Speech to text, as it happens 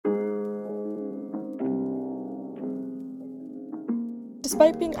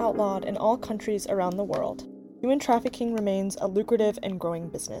Despite being outlawed in all countries around the world, human trafficking remains a lucrative and growing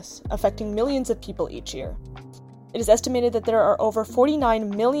business, affecting millions of people each year. It is estimated that there are over 49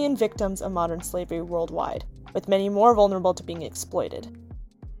 million victims of modern slavery worldwide, with many more vulnerable to being exploited.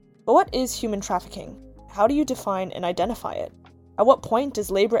 But what is human trafficking? How do you define and identify it? At what point does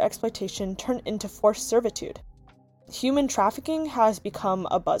labor exploitation turn into forced servitude? Human trafficking has become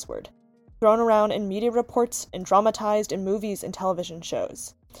a buzzword, thrown around in media reports and dramatized in movies and television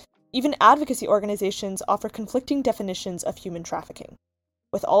shows. Even advocacy organizations offer conflicting definitions of human trafficking.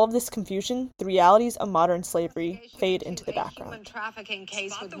 With all of this confusion, the realities of modern slavery fade into the background. A human trafficking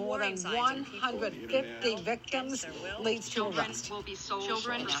case with more than 150 victims leads to arrest.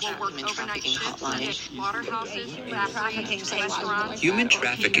 Children will work overnight shifts at slaughterhouses, Human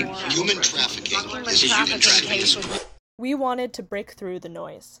trafficking. Human trafficking is human trafficking. We wanted to break through the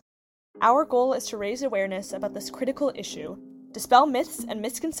noise. Our goal is to raise awareness about this critical issue, dispel myths and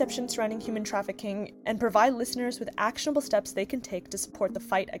misconceptions surrounding human trafficking, and provide listeners with actionable steps they can take to support the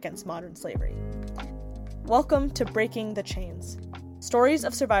fight against modern slavery. Welcome to Breaking the Chains, stories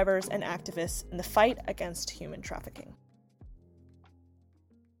of survivors and activists in the fight against human trafficking.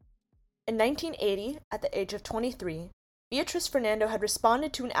 In 1980, at the age of 23, Beatrice Fernando had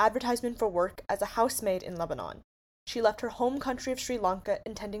responded to an advertisement for work as a housemaid in Lebanon. She left her home country of Sri Lanka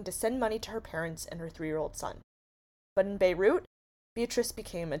intending to send money to her parents and her 3-year-old son. But in Beirut, Beatrice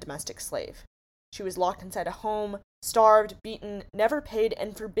became a domestic slave. She was locked inside a home, starved, beaten, never paid,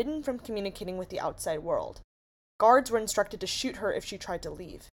 and forbidden from communicating with the outside world. Guards were instructed to shoot her if she tried to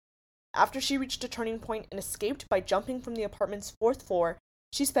leave. After she reached a turning point and escaped by jumping from the apartment's 4th floor,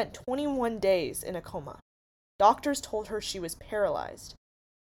 she spent 21 days in a coma. Doctors told her she was paralyzed.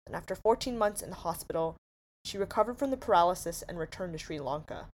 And after 14 months in the hospital, she recovered from the paralysis and returned to Sri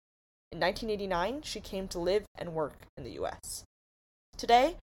Lanka. In 1989, she came to live and work in the U.S.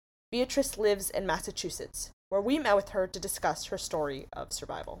 Today, Beatrice lives in Massachusetts, where we met with her to discuss her story of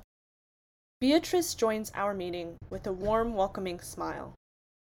survival. Beatrice joins our meeting with a warm, welcoming smile.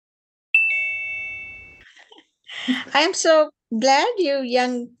 I am so glad you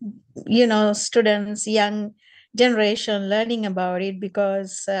young, students, young generation learning about it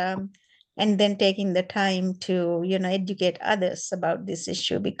because, and then taking the time to, educate others about this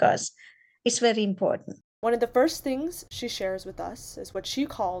issue because it's very important. One of the first things she shares with us is what she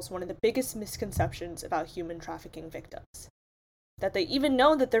calls one of the biggest misconceptions about human trafficking victims. That they even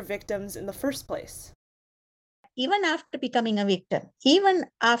know that they're victims in the first place. Even after becoming a victim, even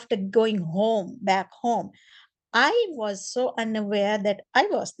after going back home, I was so unaware that I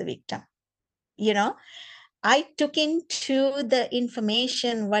was the victim. I took into the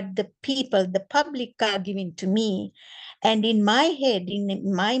information what the people, the public are giving to me. And in my head,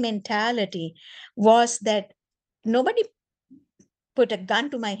 in my mentality, was that nobody put a gun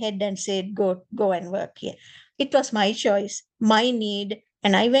to my head and said, go and work here. It was my choice, my need,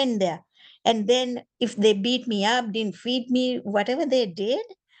 and I went there. And then if they beat me up, didn't feed me, whatever they did,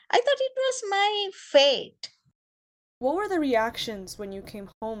 I thought it was my fate. What were the reactions when you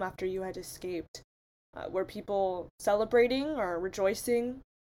came home after you had escaped? Were people celebrating or rejoicing?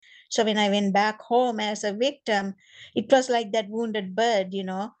 So when I went back home as a victim, it was like that wounded bird,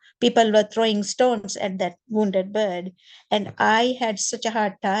 People were throwing stones at that wounded bird. And I had such a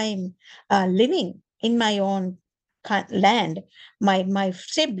hard time living in my own land. My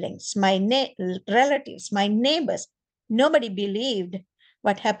siblings, my relatives, my neighbors, nobody believed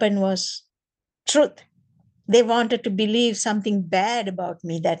what happened was truth. They wanted to believe something bad about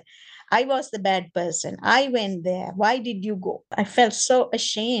me, that I was the bad person. I went there. Why did you go? I felt so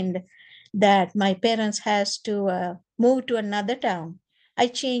ashamed that my parents has to move to another town. I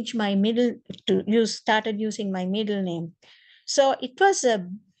changed my started using my middle name. So it was a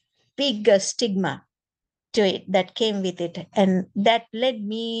big stigma to it that came with it. And that led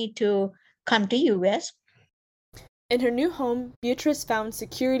me to come to US. In her new home, Beatrice found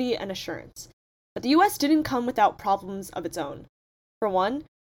security and assurance. But the US didn't come without problems of its own. For one,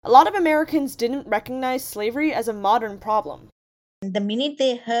 a lot of Americans didn't recognize slavery as a modern problem. The minute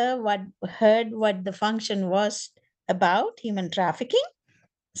they heard what the function was about, human trafficking,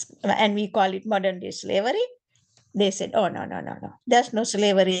 and we call it modern day slavery, they said, oh, no. There's no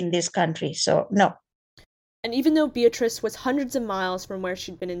slavery in this country, so no. And even though Beatrice was hundreds of miles from where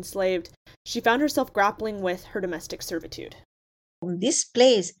she'd been enslaved, she found herself grappling with her domestic servitude. This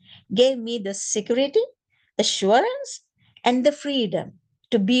place gave me the security, assurance, and the freedom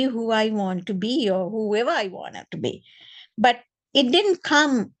to be who I want to be or whoever I wanted to be. But it didn't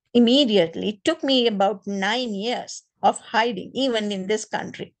come immediately. It took me about 9 years of hiding, even in this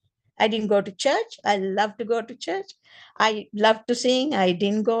country. I didn't go to church. I love to go to church. I love to sing. I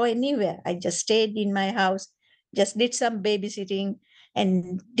didn't go anywhere. I just stayed in my house, just did some babysitting,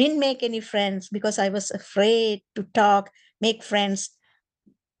 and didn't make any friends because I was afraid to talk, make friends,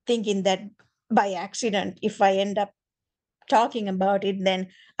 thinking that by accident, if I end up talking about it, then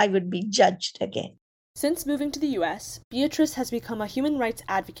I would be judged again. Since moving to the US, Beatrice has become a human rights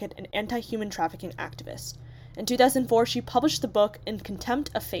advocate and anti-human trafficking activist. In 2004, she published the book In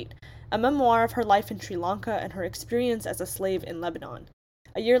Contempt of Fate, a memoir of her life in Sri Lanka and her experience as a slave in Lebanon.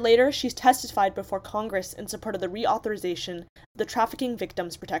 A year later, she's testified before Congress in support of the reauthorization of the Trafficking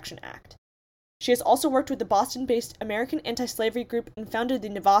Victims Protection Act. She has also worked with the Boston-based American anti-slavery group and founded the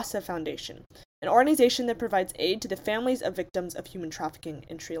Nivasa Foundation, an organization that provides aid to the families of victims of human trafficking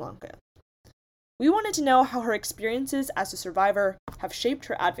in Sri Lanka. We wanted to know how her experiences as a survivor have shaped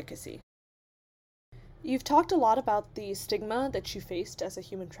her advocacy. You've talked a lot about the stigma that you faced as a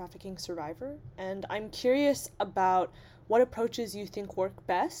human trafficking survivor, and I'm curious about what approaches you think work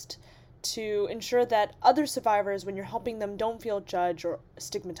best to ensure that other survivors, when you're helping them, don't feel judged or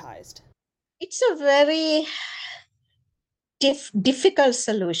stigmatized. It's a very difficult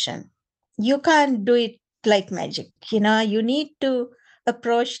solution. You can't do it like magic. You need to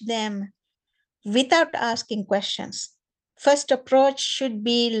approach them without asking questions. First approach should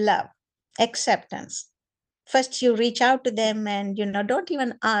be love, acceptance. First, you reach out to them and, don't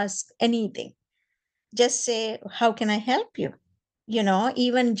even ask anything. Just say, how can I help you?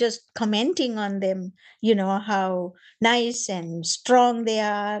 Even just commenting on them, how nice and strong they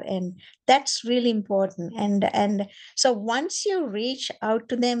are. And that's really important. And so once you reach out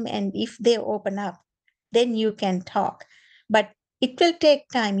to them and if they open up, then you can talk. But it will take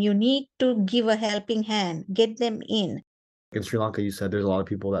time. You need to give a helping hand, get them in. In Sri Lanka, you said there's a lot of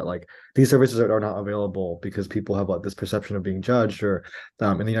people that like these services are not available because people have this perception of being judged, or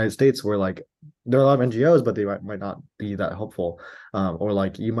in the United States where like there are a lot of NGOs, but they might not be that helpful, or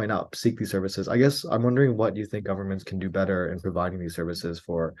like you might not seek these services. I guess I'm wondering what you think governments can do better in providing these services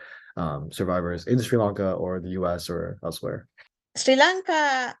for survivors in Sri Lanka or the US or elsewhere. Sri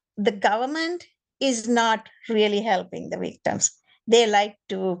Lanka, the government is not really helping the victims. They like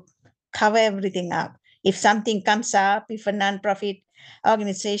to cover everything up. If something comes up, if a nonprofit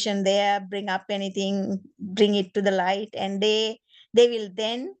organization there bring up anything, bring it to the light, and they will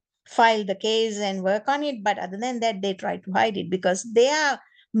then file the case and work on it. But other than that, they try to hide it because they are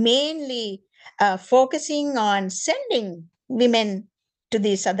mainly focusing on sending women to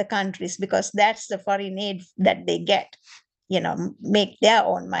these other countries because that's the foreign aid that they get, make their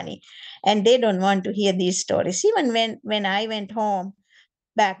own money. And they don't want to hear these stories. Even when I went home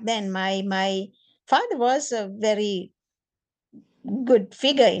back then, my father was a very good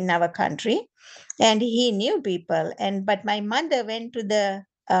figure in our country and he knew people. But my mother went to the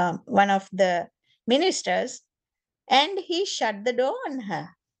one of the ministers and he shut the door on her.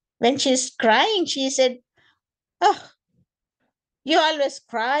 When she's crying, she said, "Oh, you always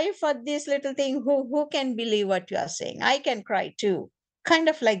cry for this little thing. Who can believe what you are saying? I can cry too." Kind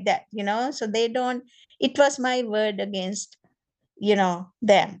of like that, So they don't, it was my word against,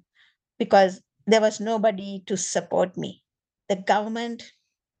 them because there was nobody to support me. The government,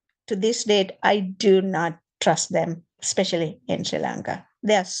 to this date, I do not trust them, especially in Sri Lanka.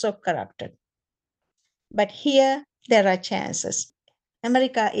 They are so corrupted. But here, there are chances.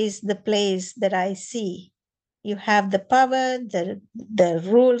 America is the place that I see. You have the power, the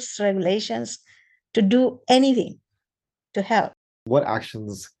rules, regulations to do anything to help. What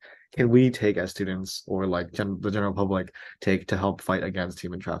actions can we take as students or like the general public take to help fight against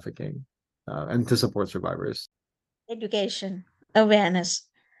human trafficking and to support survivors? Education, awareness.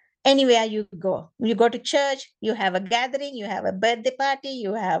 Anywhere you go to church, you have a gathering, you have a birthday party,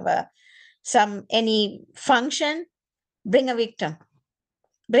 you have any function, bring a victim,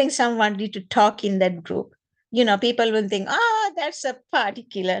 bring somebody to talk in that group. People will think, that's a party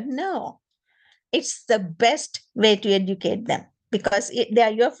killer. No, it's the best way to educate them because they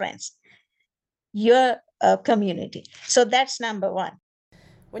are your friends, your community. So that's number one.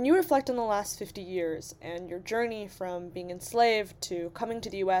 When you reflect on the last 50 years and your journey from being enslaved to coming to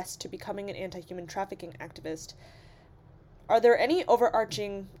the US to becoming an anti-human trafficking activist, are there any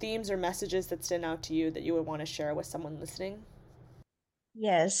overarching themes or messages that stand out to you that you would want to share with someone listening?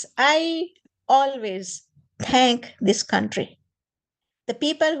 Yes, I always thank this country. The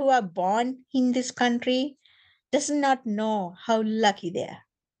people who are born in this country does not know how lucky they are.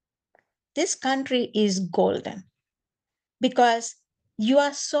 This country is golden because you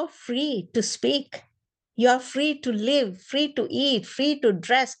are so free to speak. You are free to live, free to eat, free to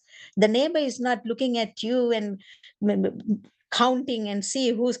dress. The neighbor is not looking at you and counting and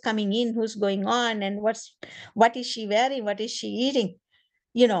see who's coming in, who's going on, and what is she wearing, what is she eating.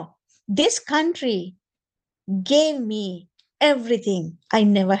 This country gave me everything I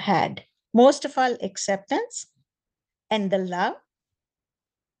never had. Most of all, acceptance and the love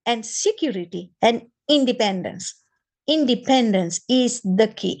and security and independence. Independence is the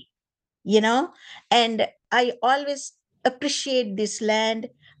key, and I always appreciate this land.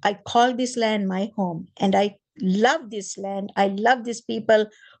 I call this land my home, and I love this land. I love these people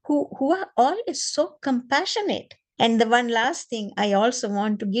who are always so compassionate. And the one last thing I also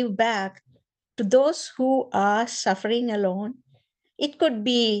want to give back to those who are suffering alone. It could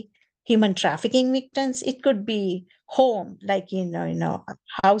be human trafficking victims. It could be home, like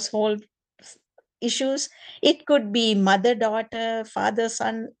household issues. It could be mother-daughter,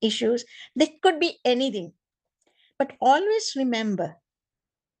 father-son issues. It could be anything. But always remember,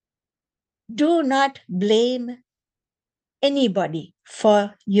 do not blame anybody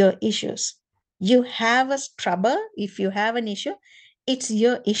for your issues. You have a trouble. If you have an issue, it's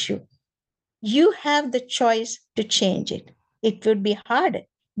your issue. You have the choice to change it. It would be hard,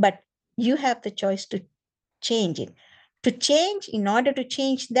 but you have the choice to change it. In order to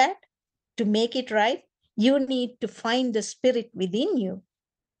change that, to make it right, you need to find the spirit within you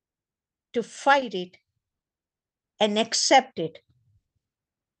to fight it and accept it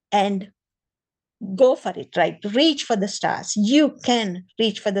and go for it, right? Reach for the stars. You can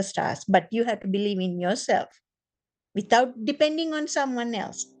reach for the stars, but you have to believe in yourself without depending on someone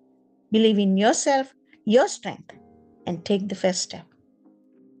else. Believe in yourself, your strength, and take the first step.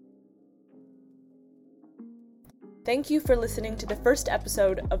 Thank you for listening to the first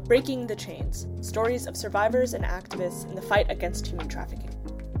episode of Breaking the Chains, stories of survivors and activists in the fight against human trafficking.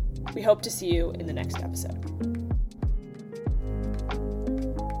 We hope to see you in the next episode.